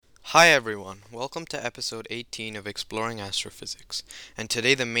Hi everyone, welcome to episode 18 of Exploring Astrophysics, and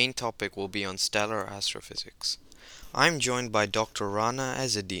today the main topic will be on stellar astrophysics. I'm joined by Dr. Rana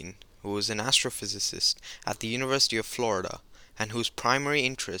Azzeddin, who is an astrophysicist at the University of Florida, and whose primary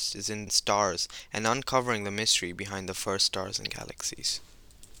interest is in stars and uncovering the mystery behind the first stars and galaxies.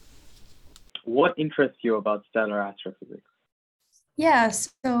 What interests you about stellar astrophysics? Yeah,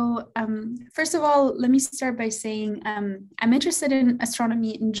 first of all, let me start by saying I'm interested in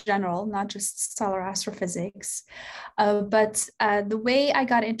astronomy in general, not just stellar astrophysics. But the way I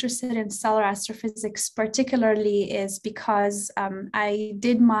got interested in stellar astrophysics particularly is because I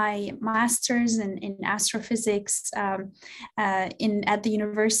did my master's in astrophysics at the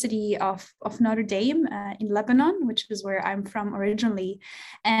University of Notre Dame in Lebanon, which is where I'm from originally.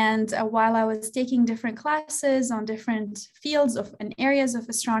 And while I was taking different classes on different fields of and areas of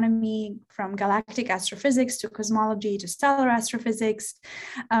astronomy, from galactic astrophysics to cosmology to stellar astrophysics,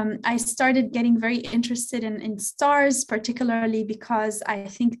 I started getting very interested in stars, particularly because I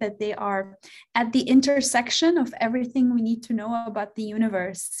think that they are at the intersection of everything we need to know about the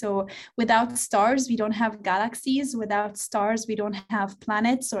universe. So without stars, we don't have galaxies. Without stars, we don't have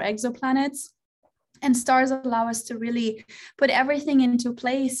planets or exoplanets. And stars allow us to really put everything into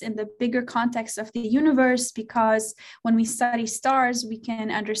place in the bigger context of the universe, because when we study stars, we can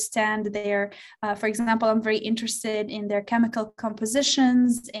understand for example, I'm very interested in their chemical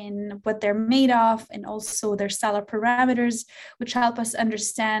compositions, in what they're made of, and also their stellar parameters, which help us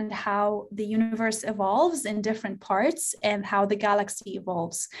understand how the universe evolves in different parts and how the galaxy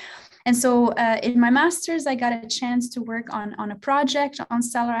evolves. And so in my master's, I got a chance to work on a project on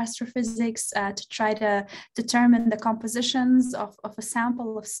stellar astrophysics to try to determine the compositions of a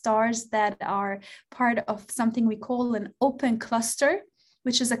sample of stars that are part of something we call an open cluster,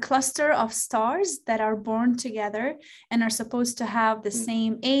 which is a cluster of stars that are born together and are supposed to have the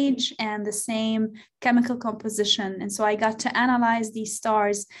same age and the same chemical composition. And so I got to analyze these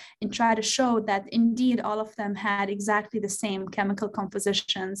stars and try to show that indeed all of them had exactly the same chemical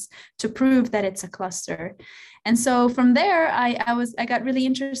compositions to prove that it's a cluster. And so from there, I got really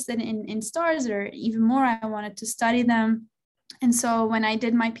interested in stars, or even more, I wanted to study them. And so when I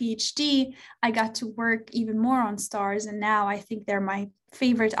did my PhD, I got to work even more on stars. And now I think they're my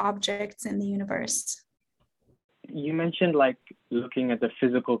favorite objects in the universe. You mentioned like looking at the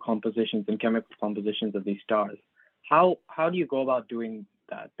physical compositions and chemical compositions of these stars. How do you go about doing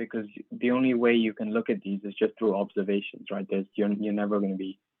that? Because the only way you can look at these is just through observations, right? You're never going to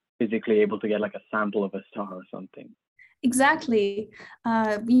be physically able to get like a sample of a star or something. Exactly.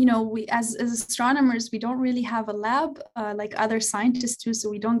 We as astronomers, we don't really have a lab like other scientists do, so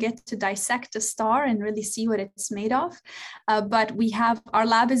we don't get to dissect a star and really see what it's made of. But we have our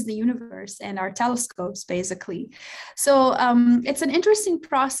lab is the universe and our telescopes, basically. So it's an interesting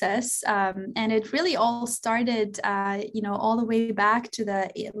process, and it really all started, all the way back to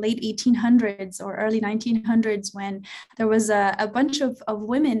the late 1800s or early 1900s, when there was a bunch of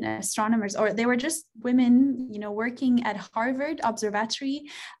women astronomers, or they were just women, working at Harvard Observatory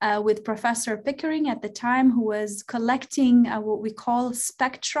with Professor Pickering at the time, who was collecting what we call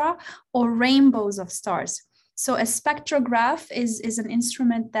spectra, or rainbows of stars. So a spectrograph is an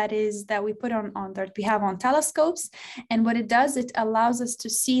instrument that we put on that we have on telescopes, and what it does, it allows us to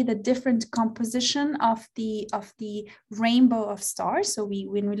see the different composition of the rainbow of stars. So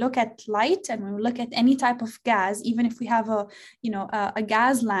when we look at light, and when we look at any type of gas, even if we have a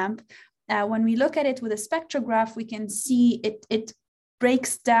gas lamp, when we look at it with a spectrograph, we can see it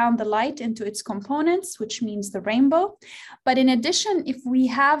breaks down the light into its components, which means the rainbow. But in addition, if we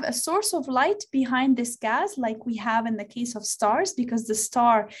have a source of light behind this gas, like we have in the case of stars, because the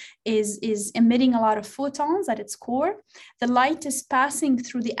star is emitting a lot of photons at its core, the light is passing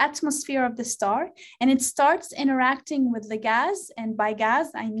through the atmosphere of the star, and it starts interacting with the gas. And by gas,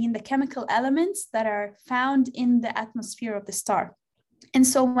 I mean the chemical elements that are found in the atmosphere of the star. And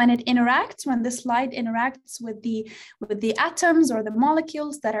so when this light interacts with the atoms or the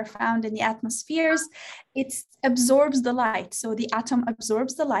molecules that are found in the atmospheres, it absorbs the light. So the atom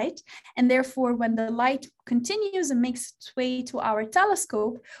absorbs the light, and therefore when the light continues and makes its way to our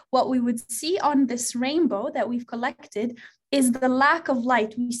telescope, what we would see on this rainbow that we've collected is the lack of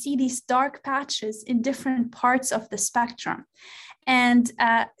light. We see these dark patches in different parts of the spectrum. And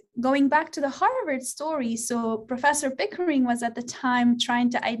going back to the Harvard story, so Professor Pickering was at the time trying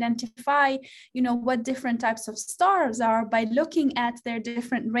to identify, what different types of stars are by looking at their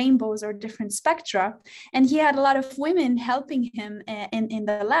different rainbows or different spectra. And he had a lot of women helping him in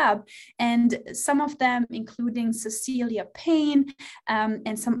the lab. And some of them, including Cecilia Payne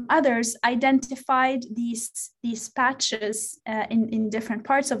and some others, identified these patches in different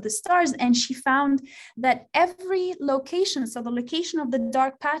parts of the stars. And she found that every location, so the location of the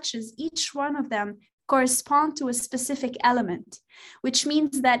dark patches, each one of them correspond to a specific element, which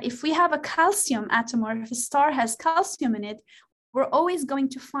means that if we have a calcium atom or if a star has calcium in it, we're always going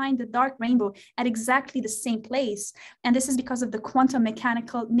to find the dark rainbow at exactly the same place. And this is because of the quantum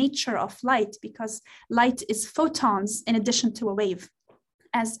mechanical nature of light, because light is photons in addition to a wave,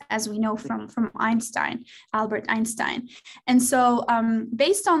 as we know from Einstein, Albert Einstein. And so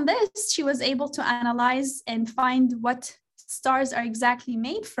based on this, she was able to analyze and find what stars are exactly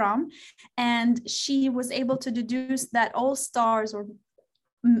made from. And she was able to deduce that all stars, or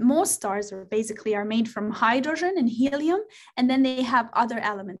most stars, are made from hydrogen and helium, and then they have other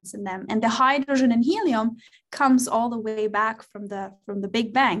elements in them. And the hydrogen and helium comes all the way back from the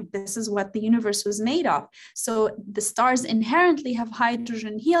Big Bang. This is what the universe was made of. So the stars inherently have hydrogen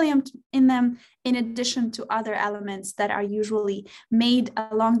and helium in them, in addition to other elements that are usually made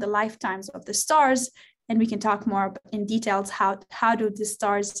along the lifetimes of the stars. And we can talk more in details how do the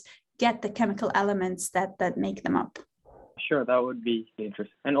stars get the chemical elements that make them up. Sure, that would be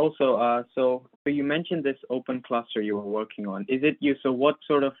interesting. And also, so you mentioned this open cluster you were working on. So what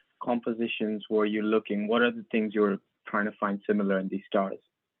sort of compositions were you looking? What are the things you were trying to find similar in these stars?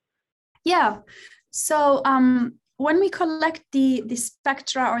 Yeah, so when we collect the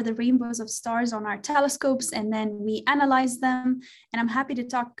spectra or the rainbows of stars on our telescopes, and then we analyze them, and I'm happy to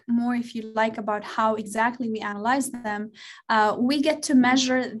talk more if you like about how exactly we analyze them, we get to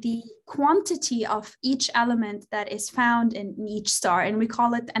measure the quantity of each element that is found in each star, and we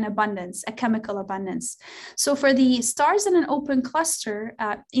call it an abundance, a chemical abundance. So for the stars in an open cluster,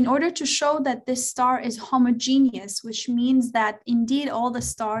 in order to show that this star is homogeneous, which means that indeed all the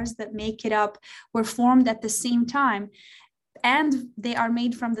stars that make it up were formed at the same time, and they are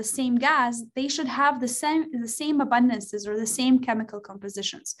made from the same gas, they should have the same abundances or the same chemical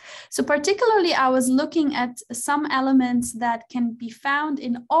compositions. So particularly, I was looking at some elements that can be found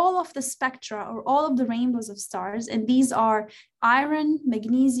in all of the spectra or all of the rainbows of stars, and these are iron,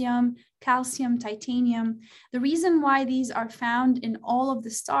 magnesium, calcium, titanium. The reason why these are found in all of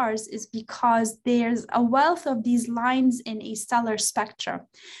the stars is because there's a wealth of these lines in a stellar spectra.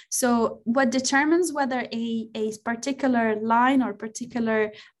 So what determines whether a particular line or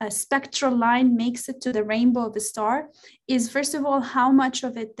particular spectral line makes it to the rainbow of the star is, first of all, how much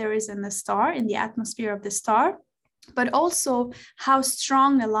of it there is in the star, in the atmosphere of the star, but also how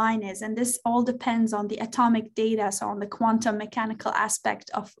strong a line is. And this all depends on the atomic data, so on the quantum mechanical aspect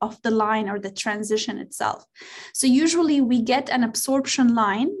of the line or the transition itself. So usually we get an absorption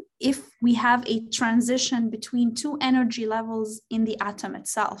line if we have a transition between two energy levels in the atom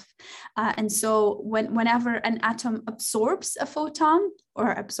itself. And so whenever an atom absorbs a photon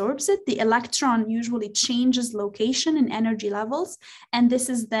or absorbs it, the electron usually changes location and energy levels. And this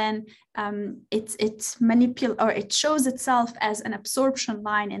is then, it shows itself as an absorption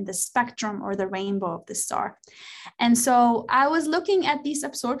line in the spectrum or the rainbow of the star. And so I was looking at these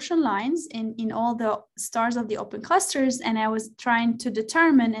absorption lines in all the stars of the open clusters, and I was trying to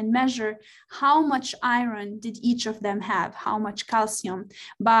determine and measure how much iron did each of them have, how much calcium,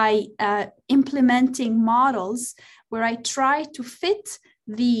 by implementing models where I try to fit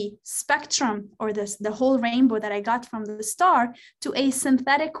the spectrum or the whole rainbow that I got from the star to a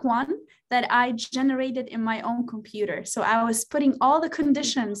synthetic one that I generated in my own computer. So I was putting all the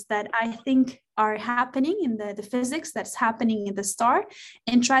conditions that I think are happening in the physics that's happening in the star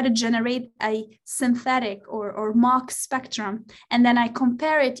and try to generate a synthetic or mock spectrum. And then I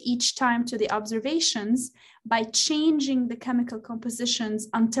compare it each time to the observations by changing the chemical compositions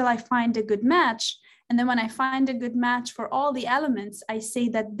until I find a good match. And then when I find a good match for all the elements, I say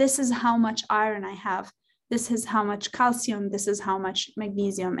that this is how much iron I have, this is how much calcium, this is how much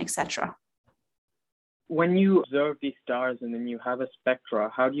magnesium, etc. When you observe these stars and then you have a spectra,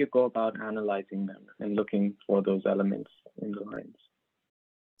 how do you go about analyzing them and looking for those elements in the lines?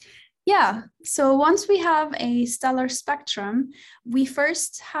 Yeah, so once we have a stellar spectrum, we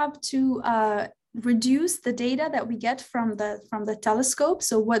first have to reduce the data that we get from the telescope.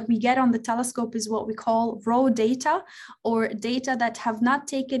 So what we get on the telescope is what we call raw data, or data that have not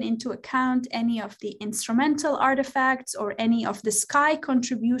taken into account any of the instrumental artifacts or any of the sky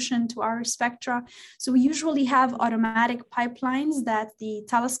contribution to our spectra. So we usually have automatic pipelines that the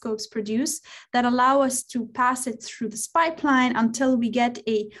telescopes produce that allow us to pass it through this pipeline until we get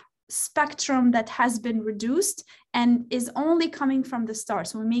a spectrum that has been reduced and is only coming from the star.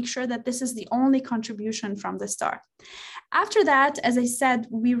 So we make sure that this is the only contribution from the star. After that, as I said,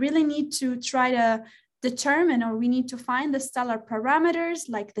 we really need to try to determine, or we need to find the stellar parameters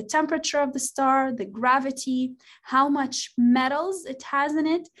like the temperature of the star, the gravity, how much metals it has in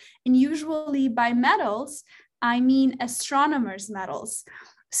it. And usually by metals, I mean astronomers' metals.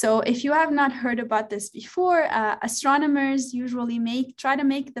 So if you have not heard about this before, astronomers usually try to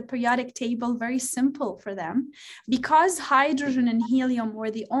make the periodic table very simple for them. Because hydrogen and helium were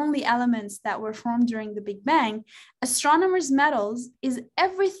the only elements that were formed during the Big Bang, astronomers' metals is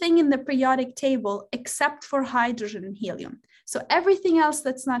everything in the periodic table except for hydrogen and helium. So everything else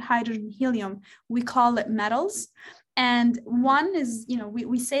that's not hydrogen and helium, we call it metals. And one is,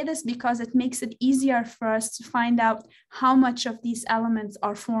 we say this because it makes it easier for us to find out how much of these elements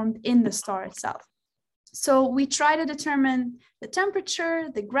are formed in the star itself. So we try to determine the temperature,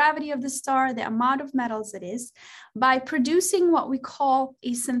 the gravity of the star, the amount of metals it is, by producing what we call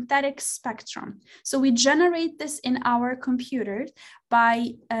a synthetic spectrum. So we generate this in our computer by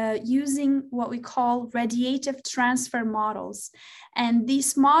using what we call radiative transfer models. And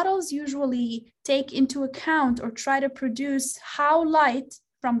these models usually take into account or try to produce how light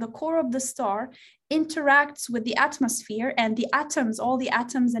from the core of the star interacts with the atmosphere and the atoms, all the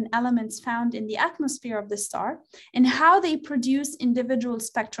atoms and elements found in the atmosphere of the star, and how they produce individual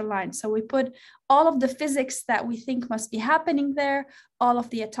spectral lines. So we put all of the physics that we think must be happening there, all of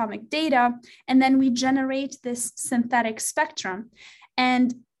the atomic data, and then we generate this synthetic spectrum.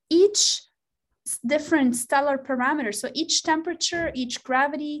 And each different stellar parameter, so each temperature, each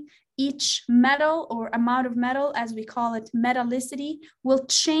gravity, each metal or amount of metal, as we call it, metallicity, will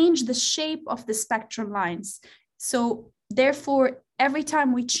change the shape of the spectrum lines. So therefore, every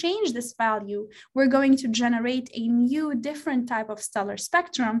time we change this value, we're going to generate a new different type of stellar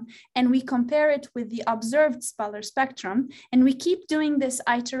spectrum, and we compare it with the observed stellar spectrum. And we keep doing this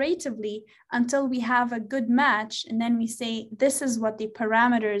iteratively until we have a good match. And then we say, this is what the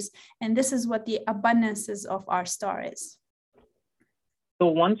parameters and this is what the abundances of our star is. So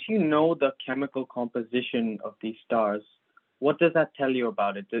once you know the chemical composition of these stars, what does that tell you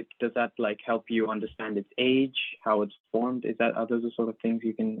about it? Does that help you understand its age, how it's formed? Are those the sort of things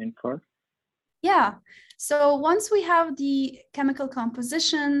you can infer? Yeah. So once we have the chemical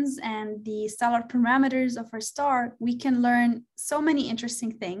compositions and the stellar parameters of our star, we can learn so many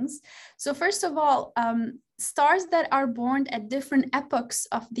interesting things. So first of all, stars that are born at different epochs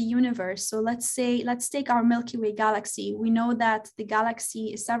of the universe. So let's take our Milky Way galaxy. We know that the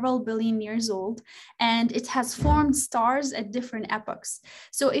galaxy is several billion years old, and it has formed stars at different epochs.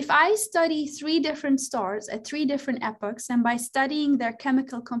 So if I study 3 different stars at 3 different epochs, and by studying their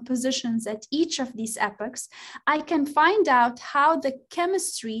chemical compositions at each of these epochs, I can find out how the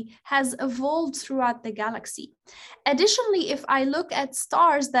chemistry has evolved throughout the galaxy. Additionally, if I look at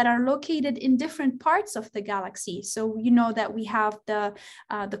stars that are located in different parts of the galaxy, so you know that we have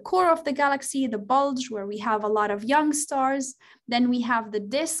the core of the galaxy, the bulge, where we have a lot of young stars. Then we have the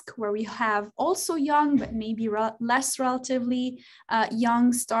disk, where we have also young, but maybe less relatively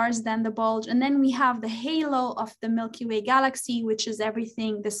young stars than the bulge. And then we have the halo of the Milky Way galaxy, which is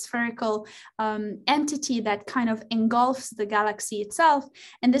everything, the spherical entity that kind of engulfs the galaxy itself.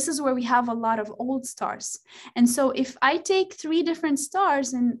 And this is where we have a lot of old stars. And so if I take 3 different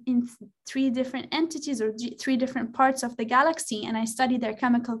stars in 3 different entities or 3 different parts of the galaxy, and I study their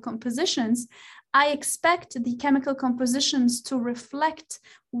chemical compositions, I expect the chemical compositions to reflect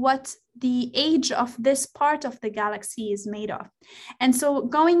what the age of this part of the galaxy is made of. And so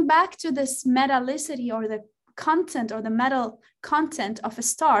going back to this metallicity, or the content or the metal content of a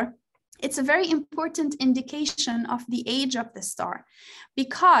star, it's a very important indication of the age of the star.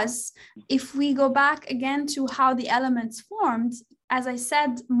 Because if we go back again to how the elements formed, as I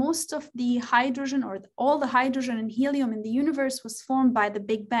said, most of the hydrogen, or all the hydrogen and helium in the universe, was formed by the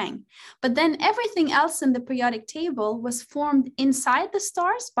Big Bang. But then everything else in the periodic table was formed inside the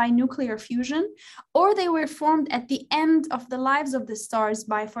stars by nuclear fusion, or they were formed at the end of the lives of the stars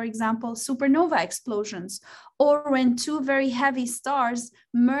by, for example, supernova explosions. Or when 2 very heavy stars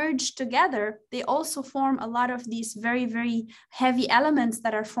merge together, they also form a lot of these very, very heavy elements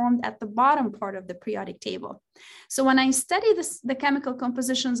that are formed at the bottom part of the periodic table. So when I study the chemical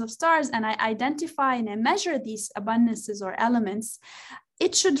compositions of stars and I identify and I measure these abundances or elements,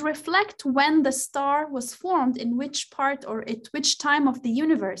 it should reflect when the star was formed, in which part or at which time of the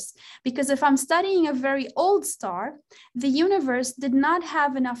universe. Because if I'm studying a very old star, the universe did not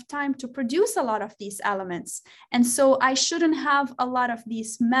have enough time to produce a lot of these elements. And so I shouldn't have a lot of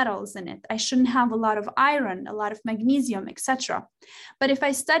these metals in it. I shouldn't have a lot of iron, a lot of magnesium, etc. But if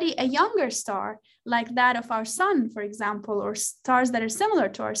I study a younger star, like that of our sun, for example, or stars that are similar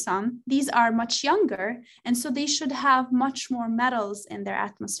to our sun, these are much younger. And so they should have much more metals in their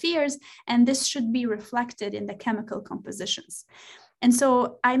atmospheres. And this should be reflected in the chemical compositions. And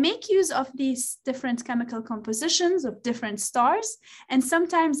so I make use of these different chemical compositions of different stars. And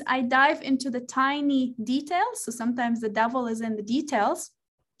sometimes I dive into the tiny details. So sometimes the devil is in the details.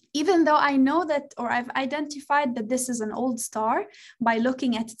 Even though I know that, or I've identified that this is an old star by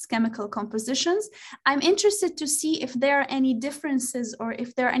looking at its chemical compositions, I'm interested to see if there are any differences or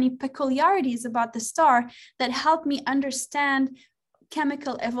if there are any peculiarities about the star that help me understand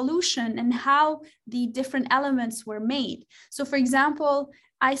chemical evolution and how the different elements were made. So for example,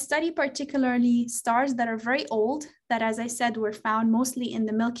 I study particularly stars that are very old, that, as I said, were found mostly in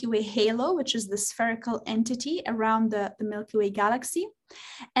the Milky Way halo, which is the spherical entity around the Milky Way galaxy.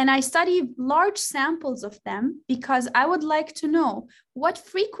 And I study large samples of them because I would like to know what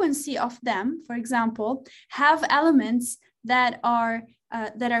frequency of them, for example, have elements that are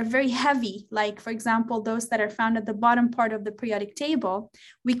very heavy, like, for example, those that are found at the bottom part of the periodic table.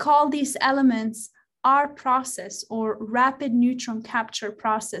 We call these elements R process or rapid neutron capture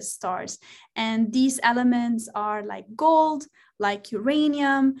process stars. And these elements are like gold, like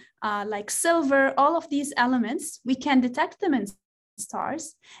uranium, like silver. All of these elements, we can detect them in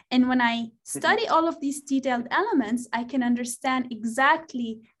stars. And when I study all of these detailed elements, I can understand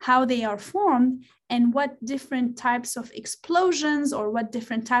exactly how they are formed and what different types of explosions or what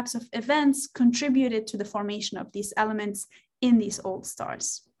different types of events contributed to the formation of these elements in these old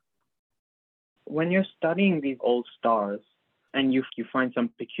stars. When you're studying these old stars and you find some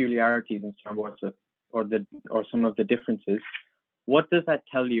peculiarities in Star Wars or some of the differences, what does that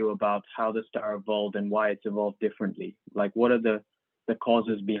tell you about how the star evolved and why it's evolved differently? Like, what are the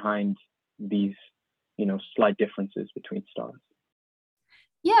causes behind these, slight differences between stars?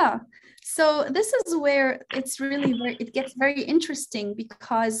 Yeah, so this is where it gets very interesting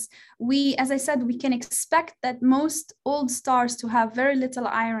because as I said, we can expect that most old stars to have very little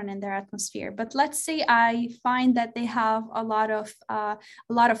iron in their atmosphere. But let's say I find that they have a lot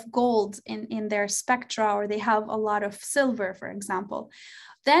of gold in their spectra, or they have a lot of silver, for example.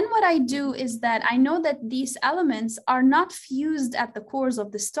 Then what I do is that I know that these elements are not fused at the cores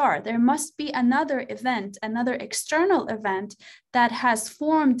of the star. There must be another event, another external event that has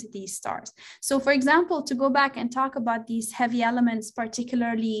formed these stars. So for example, to go back and talk about these heavy elements,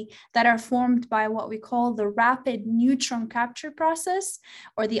 particularly that are formed by what we call the rapid neutron capture process,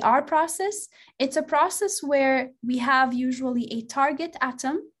 or the R process, it's a process where we have usually a target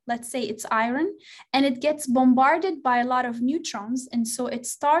atom, let's say it's iron, and it gets bombarded by a lot of neutrons. And so it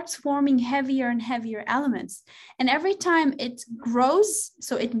starts forming heavier and heavier elements. And every time it grows,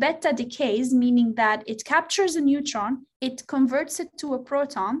 so it beta decays, meaning that it captures a neutron, it converts it to a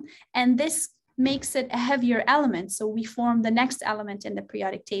proton, and this makes it a heavier element. So we form the next element in the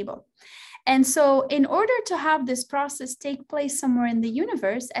periodic table. And so in order to have this process take place somewhere in the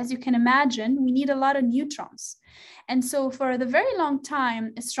universe, as you can imagine, we need a lot of neutrons. And so for the very long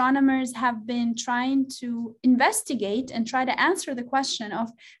time, astronomers have been trying to investigate and try to answer the question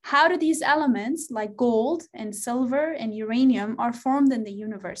of how do these elements like gold and silver and uranium are formed in the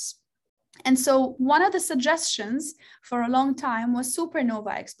universe. And so one of the suggestions for a long time was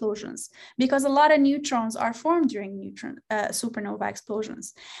supernova explosions, because a lot of neutrons are formed during supernova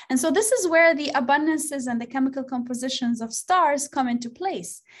explosions. And so this is where the abundances and the chemical compositions of stars come into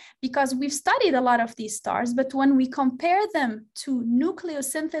place, because we've studied a lot of these stars, but when we compare them to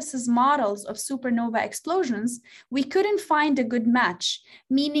nucleosynthesis models of supernova explosions, we couldn't find a good match,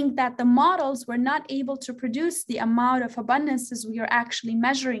 meaning that the models were not able to produce the amount of abundances we are actually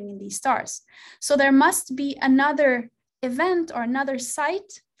measuring in these stars. So there must be another event or another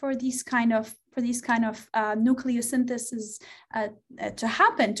site for these kind of nucleosynthesis to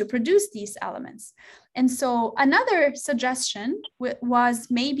happen, to produce these elements. And so another suggestion was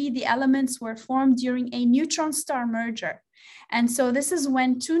maybe the elements were formed during a neutron star merger. And so this is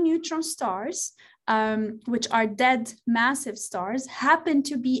when two neutron stars, which are dead massive stars, happen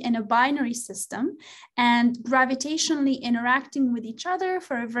to be in a binary system and gravitationally interacting with each other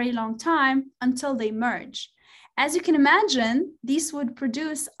for a very long time until they merge. As you can imagine, these would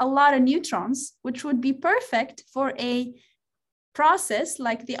produce a lot of neutrons, which would be perfect for a process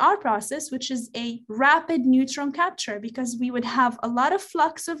like the R process, which is a rapid neutron capture, because we would have a lot of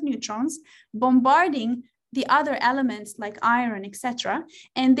flux of neutrons bombarding the other elements like iron, etc.,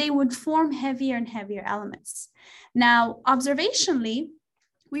 and they would form heavier and heavier elements. Now, observationally,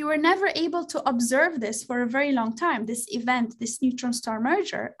 we were never able to observe this for a very long time, this event, this neutron star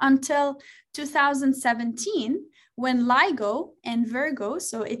merger, until 2017, when LIGO and Virgo,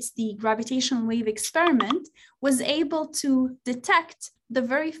 so it's the gravitational wave experiment, was able to detect the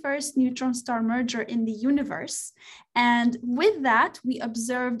very first neutron star merger in the universe. And with that, we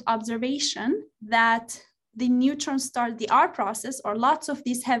observed observation that the neutron star, the R process, or lots of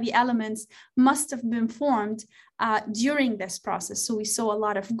these heavy elements must have been formed during this process. So we saw a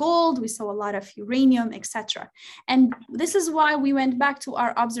lot of gold, we saw a lot of uranium, etc. And this is why we went back to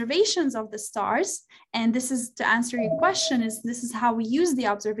our observations of the stars. And this is to answer your question, this is how we use the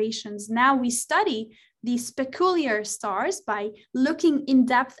observations. Now we study these peculiar stars by looking in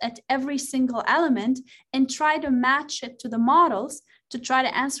depth at every single element and try to match it to the models to try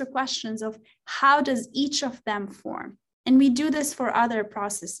to answer questions of how does each of them form. And we do this for other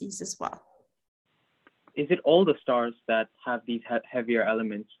processes as well. Is it all the stars that have these heavier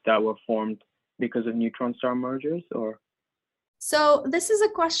elements that were formed because of neutron star mergers, or? So this is a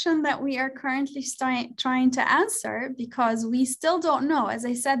question that we are currently trying to answer, because we still don't know. As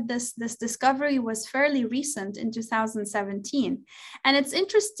I said, this discovery was fairly recent in 2017. And it's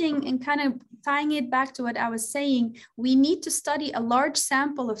interesting, and kind of tying it back to what I was saying, we need to study a large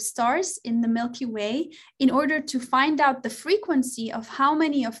sample of stars in the Milky Way in order to find out the frequency of how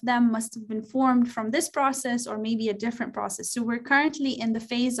many of them must have been formed from this process or maybe a different process. So we're currently in the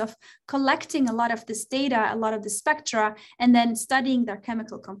phase of collecting a lot of this data, a lot of the spectra, and then studying their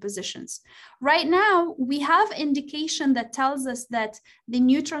chemical compositions. Right now, we have indication that tells us that the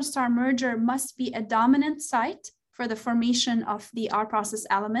neutron star merger must be a dominant site for the formation of the R process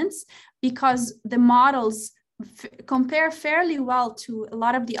elements, because the models compare fairly well to a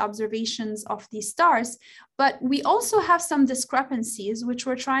lot of the observations of these stars, but we also have some discrepancies which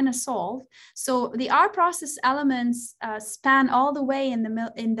we're trying to solve. So the R process elements span all the way in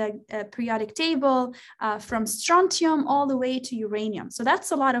the periodic table, from strontium all the way to uranium. So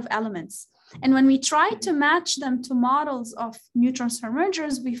that's a lot of elements. And when we try to match them to models of neutron star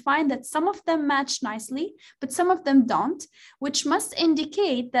mergers, we find that some of them match nicely, but some of them don't, which must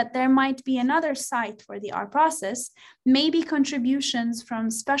indicate that there might be another site for the R process, maybe contributions from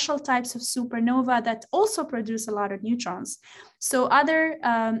special types of supernova that also produce a lot of neutrons. So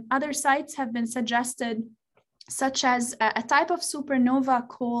other sites have been suggested, such as a type of supernova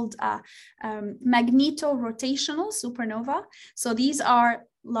called magnetorotational supernova. So these are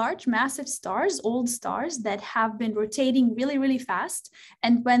large, massive stars, old stars that have been rotating really, really fast.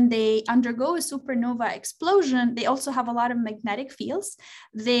 And when they undergo a supernova explosion, they also have a lot of magnetic fields.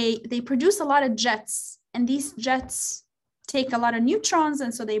 They produce a lot of jets, and these jets take a lot of neutrons,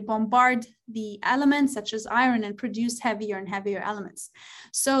 and so they bombard the elements such as iron and produce heavier and heavier elements.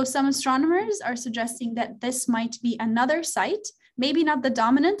 So some astronomers are suggesting that this might be another site, maybe not the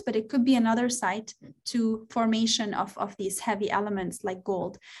dominant, but it could be another site to formation of these heavy elements like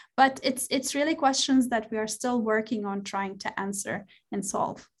gold. But it's really questions that we are still working on trying to answer and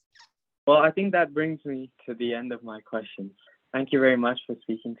solve. Well, I think that brings me to the end of my questions. Thank you very much for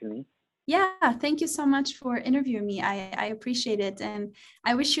speaking to me. Yeah, thank you so much for interviewing me. I appreciate it. And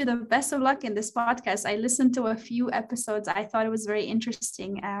I wish you the best of luck in this podcast. I listened to a few episodes. I thought it was very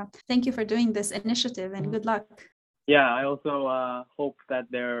interesting. Thank you for doing this initiative, and good luck. Yeah, I also hope that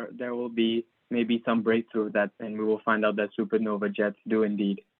there will be maybe some breakthrough and we will find out that supernova jets do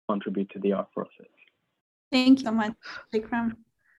indeed contribute to the R process. Thank you so much, Vikram.